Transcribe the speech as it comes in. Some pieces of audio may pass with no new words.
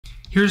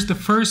Here's the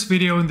first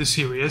video in the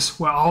series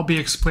where I'll be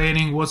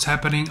explaining what's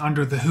happening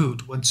under the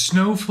hood when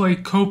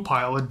Snowflake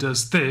Copilot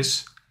does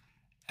this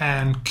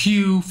and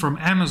Q from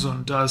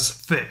Amazon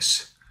does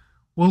this.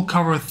 We'll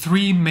cover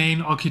three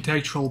main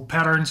architectural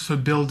patterns for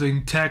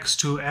building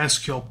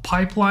text-to-SQL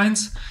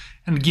pipelines,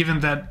 and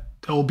given that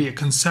there will be a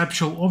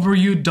conceptual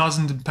overview,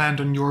 doesn't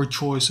depend on your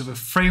choice of a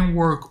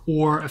framework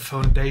or a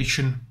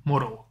foundation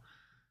model.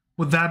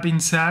 With that being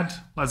said,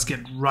 let's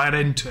get right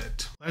into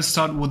it. Let's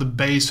start with the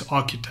base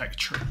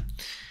architecture.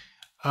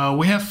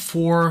 We have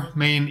four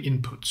main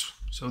inputs.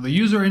 So the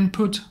user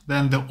input,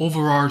 then the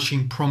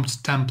overarching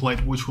prompt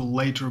template, which will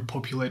later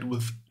populate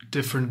with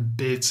different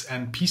bits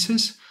and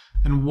pieces.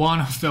 And one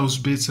of those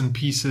bits and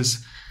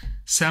pieces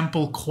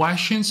sample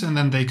questions, and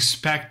then the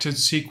expected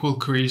SQL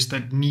queries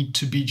that need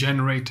to be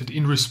generated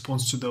in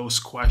response to those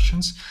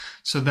questions.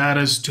 So that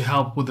is to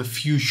help with a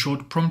few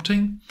short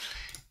prompting.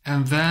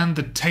 And then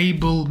the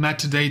table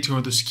metadata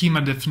or the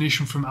schema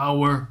definition from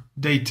our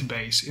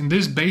database. In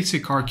this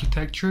basic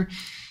architecture,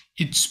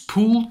 it's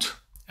pulled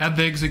at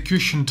the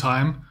execution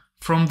time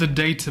from the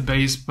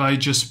database by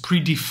just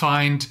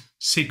predefined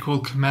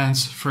SQL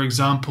commands, for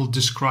example,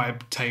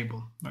 describe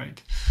table,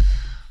 right?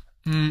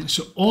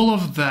 So all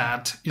of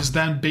that is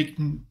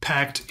then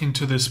packed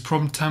into this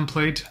prompt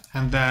template,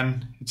 and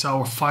then it's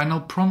our final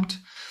prompt.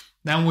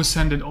 Then we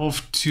send it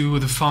off to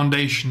the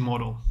foundation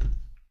model.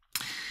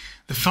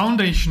 The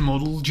foundation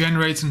model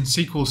generates a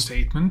SQL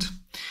statement,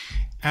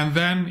 and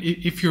then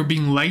if you're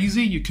being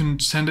lazy, you can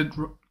send it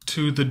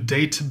to the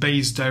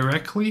database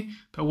directly.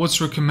 But what's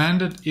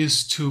recommended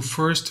is to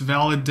first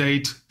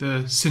validate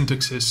the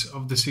syntaxes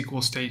of the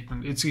SQL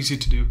statement. It's easy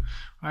to do,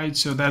 right?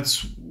 So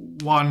that's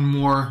one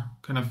more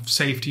kind of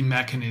safety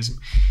mechanism.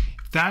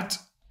 If that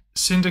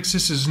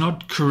syntaxes is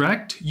not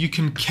correct, you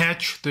can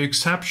catch the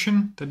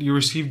exception that you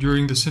received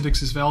during the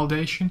syntaxes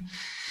validation,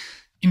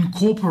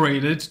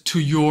 incorporate it to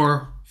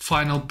your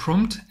final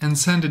prompt and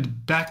send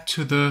it back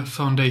to the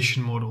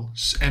foundation model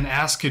and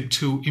ask it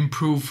to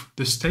improve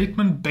the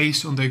statement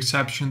based on the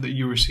exception that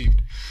you received.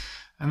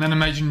 And then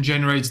imagine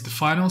generates the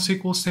final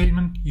SQL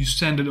statement, you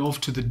send it off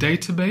to the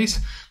database,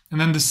 and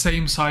then the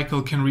same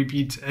cycle can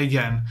repeat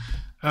again.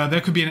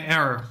 There could be an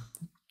error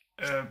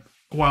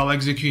while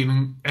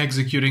executing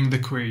the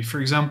query.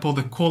 For example,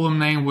 the column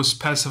name was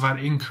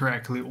specified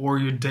incorrectly, or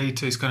your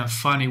data is kind of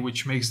funny,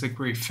 which makes the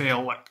query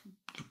fail, like,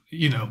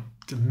 you know,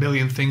 a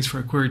million things for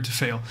a query to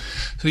fail.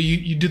 So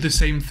you do the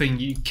same thing.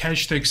 You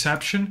catch the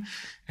exception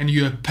and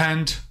you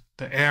append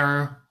the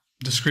error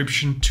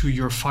description to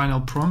your final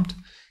prompt,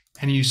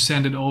 and you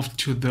send it off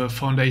to the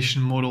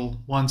foundation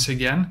model once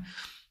again.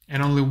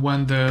 And only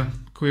when the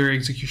query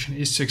execution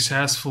is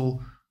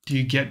successful do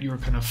you get your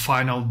kind of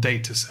final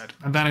data set.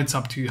 And then it's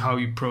up to you how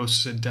you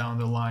process it down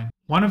the line.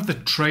 One of the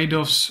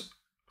trade-offs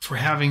for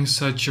having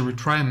such a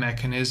retry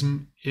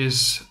mechanism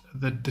is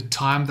the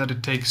time that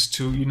it takes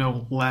to, you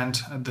know,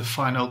 land at the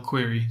final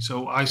query.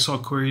 So I saw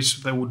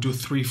queries that would do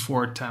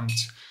 3-4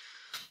 attempts.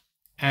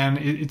 And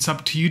it's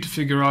up to you to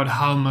figure out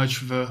how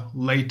much of a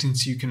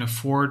latency you can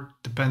afford.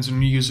 Depends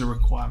on user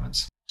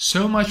requirements.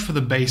 So much for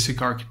the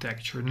basic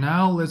architecture.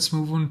 Now let's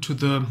move on to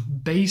the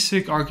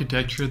basic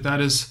architecture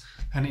that is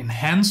an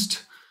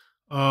enhanced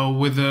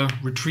with a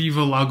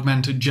retrieval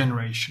augmented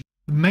generation.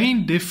 The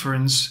main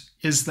difference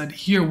is that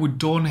here we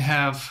don't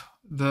have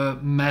the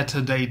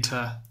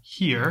metadata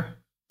here,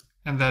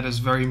 and that is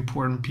a very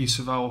important piece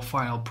of our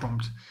final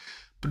prompt.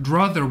 But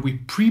rather we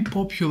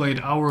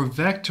pre-populate our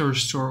vector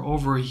store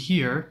over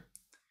here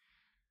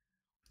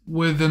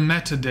with the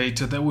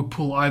metadata that we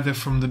pull either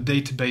from the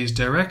database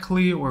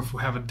directly, or if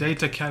we have a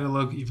data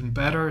catalog, even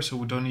better, so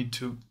we don't need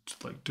to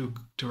like do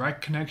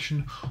direct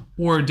connection,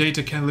 or a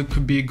data catalog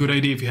could be a good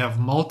idea if you have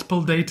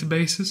multiple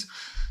databases.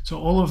 So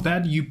all of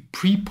that, you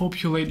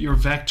pre-populate your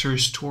vector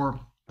store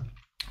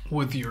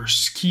with your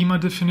schema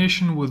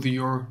definition, with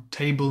your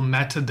table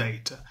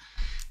metadata.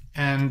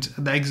 And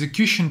at the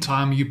execution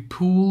time, you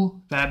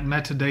pull that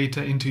metadata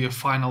into your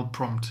final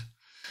prompt.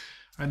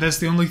 Right, that's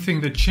the only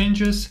thing that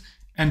changes.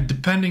 And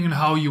depending on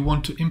how you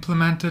want to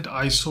implement it,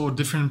 I saw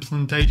different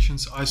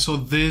implementations. I saw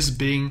this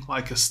being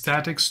like a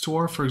static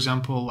store, for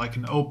example, like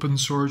an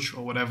OpenSearch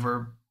or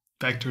whatever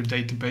vector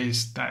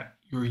database that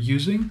you're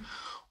using.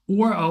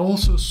 Or I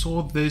also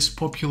saw this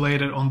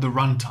populated on the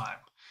runtime.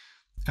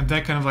 And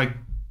that kind of like,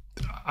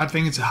 I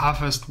think it's a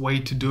half-assed way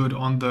to do it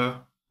on the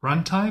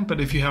runtime,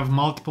 but if you have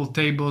multiple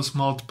tables,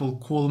 multiple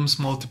columns,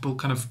 multiple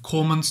kind of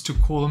comments to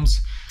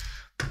columns,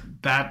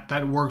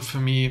 that worked for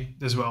me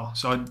as well.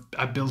 So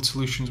I built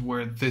solutions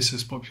where this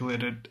is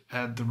populated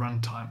at the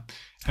runtime,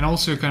 and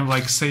also kind of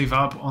like save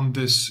up on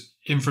this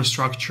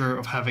infrastructure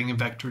of having a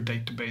vector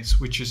database,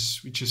 which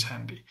is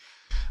handy.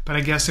 But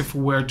I guess if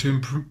we were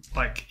to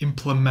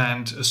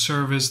implement a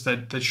service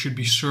that should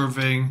be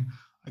serving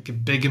like a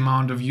big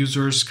amount of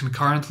users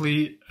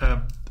concurrently,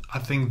 I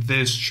think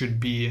this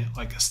should be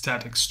like a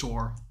static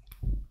store.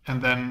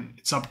 And then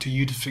it's up to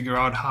you to figure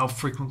out how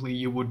frequently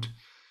you would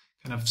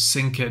kind of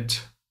sync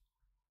it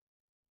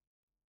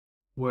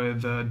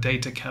with the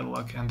data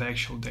catalog and the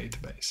actual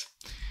database.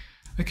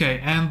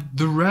 Okay, and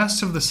the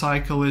rest of the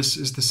cycle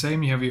is the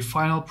same. You have your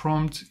final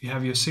prompt, you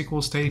have your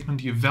SQL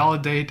statement, you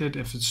validate it.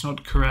 If it's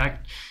not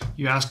correct,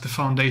 you ask the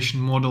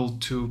foundation model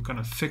to kind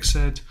of fix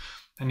it,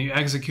 and you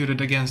execute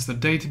it against the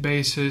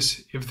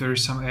databases. If there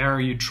is some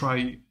error, you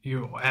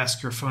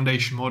ask your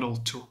foundation model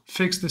to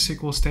fix the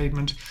SQL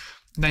statement,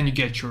 and then you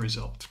get your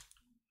result.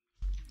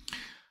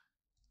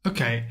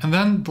 Okay, and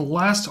then the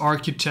last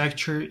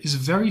architecture is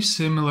very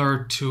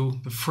similar to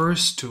the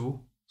first two.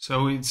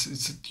 So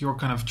it's your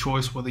kind of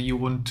choice whether you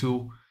want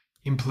to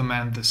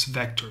implement this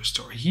vector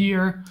store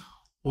here,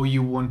 or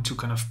you want to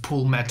kind of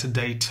pull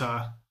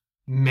metadata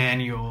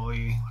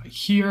manually like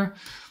here.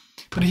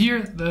 But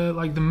here,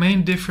 the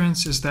main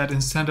difference is that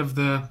instead of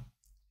the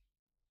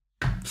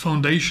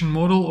foundation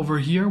model over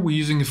here, we're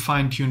using a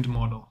fine-tuned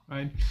model,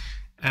 right?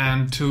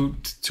 And to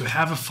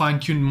have a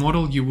fine-tuned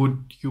model, you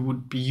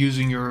would be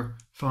using your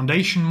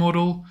foundation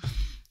model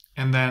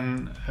and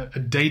then a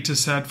data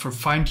set for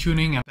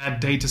fine-tuning, and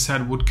that data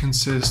set would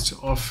consist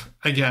of,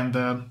 again,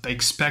 the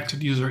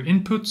expected user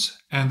inputs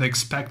and the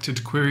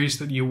expected queries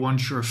that you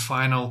want your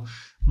final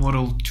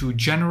model to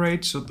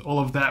generate. So all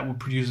of that will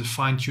produce a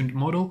fine-tuned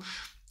model.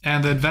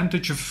 And the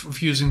advantage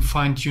of using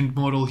fine-tuned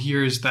model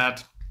here is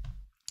that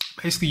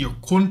basically your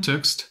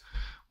context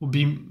will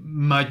be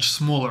much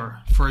smaller.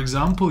 For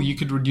example, you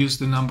could reduce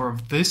the number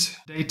of this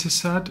data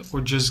set or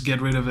just get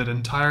rid of it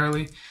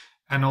entirely.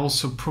 And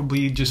also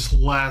probably just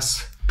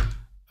less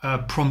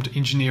prompt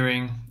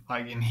engineering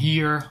like in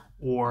here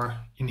or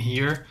in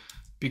here,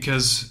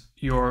 because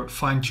your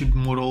fine-tuned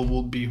model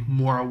will be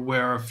more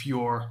aware of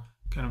your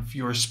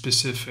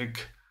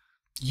specific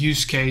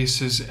use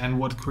cases and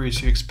what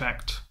queries you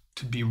expect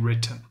to be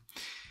written.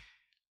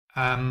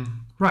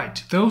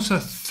 Right, those are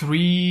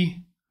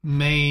three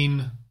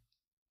main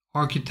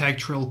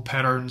architectural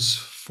patterns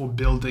for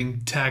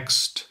building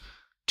text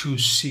to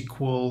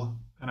SQL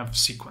kind of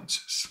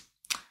sequences.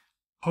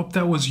 Hope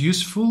that was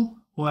useful.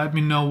 Let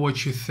me know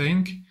what you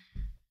think.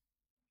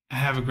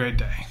 Have a great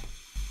day.